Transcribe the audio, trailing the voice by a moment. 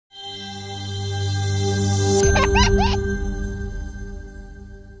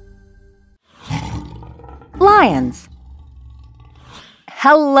lions.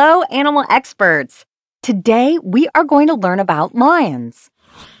 Hello, animal experts! Today, we are going to learn about lions.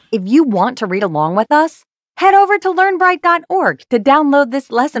 If you want to read along with us, head over to learnbright.org to download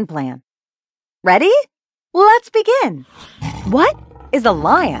this lesson plan. Ready? Let's begin. What is a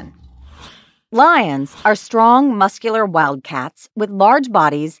lion? Lions are strong, muscular wildcats with large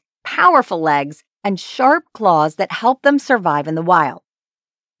bodies, powerful legs, and sharp claws that help them survive in the wild.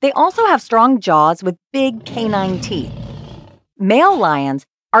 They also have strong jaws with big canine teeth. Male lions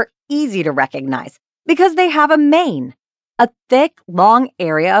are easy to recognize because they have a mane, a thick, long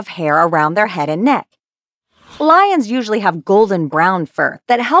area of hair around their head and neck. Lions usually have golden brown fur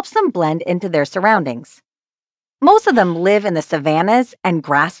that helps them blend into their surroundings. Most of them live in the savannas and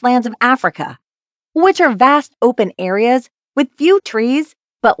grasslands of Africa, which are vast open areas with few trees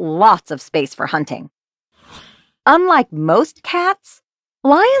but lots of space for hunting. Unlike most cats,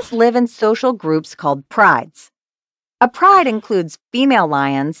 lions live in social groups called prides. A pride includes female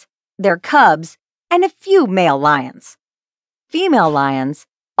lions, their cubs, and a few male lions. Female lions,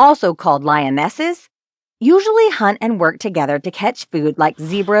 also called lionesses, usually hunt and work together to catch food like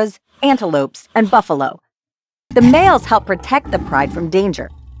zebras, antelopes, and buffalo. The males help protect the pride from danger.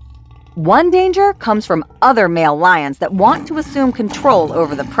 One danger comes from other male lions that want to assume control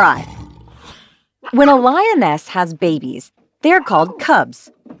over the pride. When a lioness has babies, they are called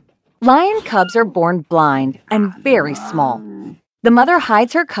cubs. Lion cubs are born blind and very small. The mother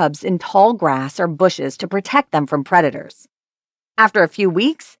hides her cubs in tall grass or bushes to protect them from predators. After a few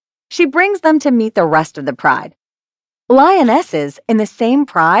weeks, she brings them to meet the rest of the pride. Lionesses in the same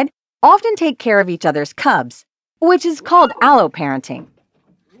pride often take care of each other's cubs, which is called alloparenting.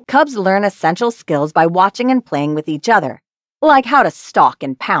 Cubs learn essential skills by watching and playing with each other, like how to stalk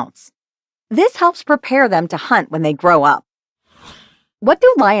and pounce. This helps prepare them to hunt when they grow up. What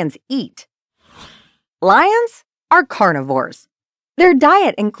do lions eat? Lions are carnivores. Their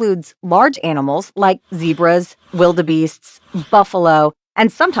diet includes large animals like zebras, wildebeests, buffalo,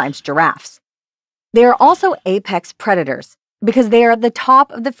 and sometimes giraffes. They are also apex predators because they are at the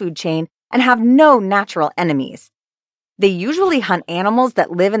top of the food chain and have no natural enemies. They usually hunt animals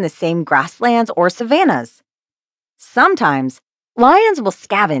that live in the same grasslands or savannas. Sometimes, lions will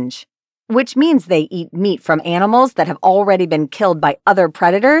scavenge, which means they eat meat from animals that have already been killed by other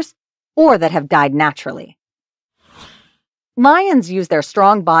predators or that have died naturally. Lions use their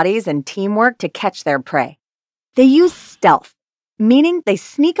strong bodies and teamwork to catch their prey. They use stealth, meaning they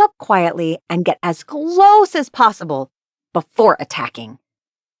sneak up quietly and get as close as possible before attacking.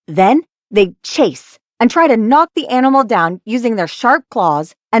 Then they chase and try to knock the animal down using their sharp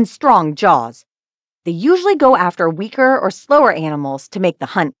claws and strong jaws. They usually go after weaker or slower animals to make the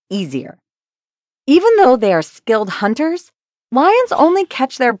hunt easier. Even though they are skilled hunters, lions only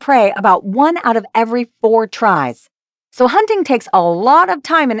catch their prey about 1 out of every 4 tries, so hunting takes a lot of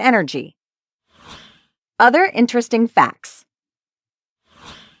time and energy. Other interesting facts.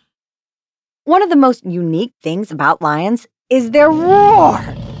 One of the most unique things about lions is their roar.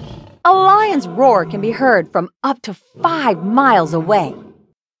 A lion's roar can be heard from up to 5 miles away.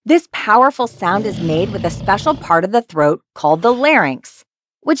 This powerful sound is made with a special part of the throat called the larynx,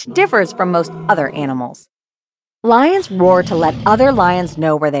 which differs from most other animals. Lions roar to let other lions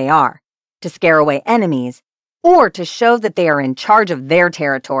know where they are, to scare away enemies, or to show that they are in charge of their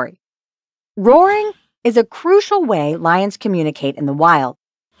territory. Roaring is a crucial way lions communicate in the wild.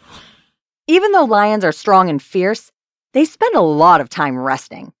 Even though lions are strong and fierce, they spend a lot of time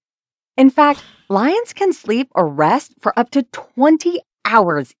resting. In fact, lions can sleep or rest for up to 20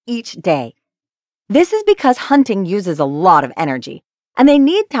 hours each day. This is because hunting uses a lot of energy, and they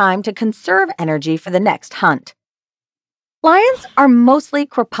need time to conserve energy for the next hunt. Lions are mostly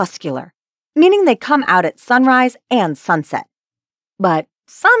crepuscular, meaning they come out at sunrise and sunset. But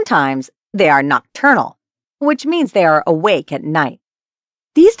sometimes they are nocturnal, which means they are awake at night.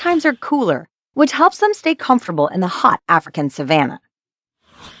 These times are cooler, which helps them stay comfortable in the hot African savanna.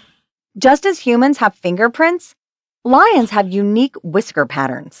 Just as humans have fingerprints, lions have unique whisker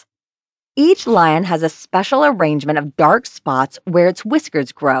patterns. Each lion has a special arrangement of dark spots where its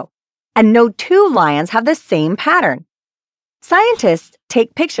whiskers grow, and no 2 lions have the same pattern. Scientists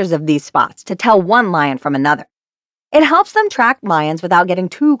take pictures of these spots to tell one lion from another. It helps them track lions without getting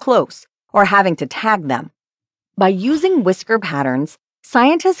too close or having to tag them. By using whisker patterns,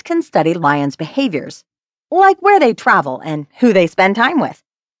 scientists can study lions' behaviors, like where they travel and who they spend time with,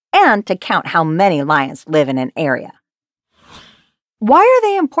 and to count how many lions live in an area. Why are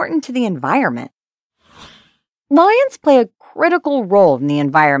they important to the environment? Lions play a critical role in the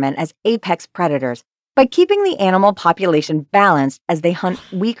environment as apex predators by keeping the animal population balanced as they hunt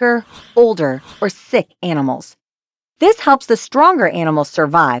weaker, older, or sick animals. This helps the stronger animals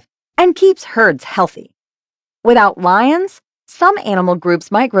survive and keeps herds healthy. Without lions, some animal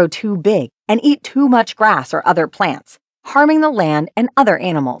groups might grow too big and eat too much grass or other plants, harming the land and other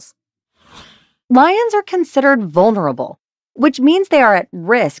animals. Lions are considered vulnerable, which means they are at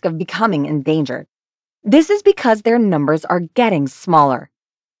risk of becoming endangered. This is because their numbers are getting smaller.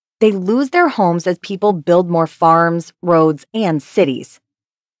 They lose their homes as people build more farms, roads, and cities.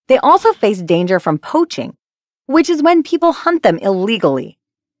 They also face danger from poaching, which is when people hunt them illegally.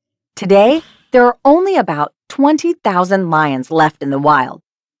 Today, there are only about 20,000 lions left in the wild.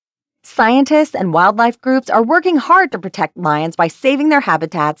 Scientists and wildlife groups are working hard to protect lions by saving their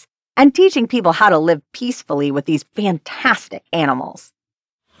habitats and teaching people how to live peacefully with these fantastic animals.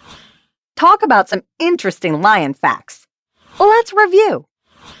 Talk about some interesting lion facts. Well, let's review.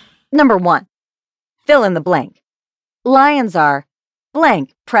 Number 1. Fill in the blank. Lions are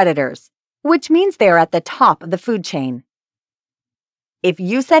blank predators, which means they are at the top of the food chain. If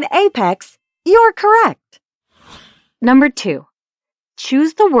you said apex, you're correct. Number 2.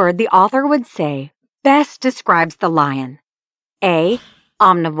 Choose the word the author would say best describes the lion. A.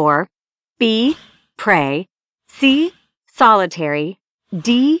 Omnivore. B. Prey. C. Solitary.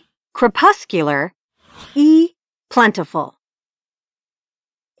 D. Crepuscular. E. Plentiful.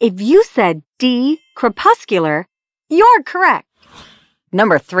 If you said D. Crepuscular, you're correct.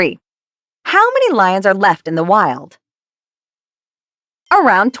 Number 3. How many lions are left in the wild?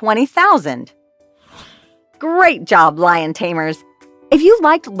 Around 20,000. Great job, lion tamers! If you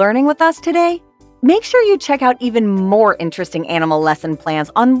liked learning with us today, make sure you check out even more interesting animal lesson plans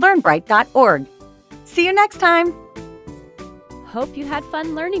on learnbright.org. See you next time! Hope you had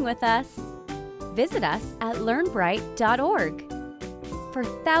fun learning with us. Visit us at learnbright.org for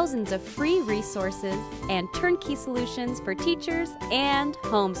thousands of free resources and turnkey solutions for teachers and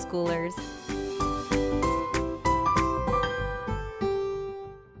homeschoolers.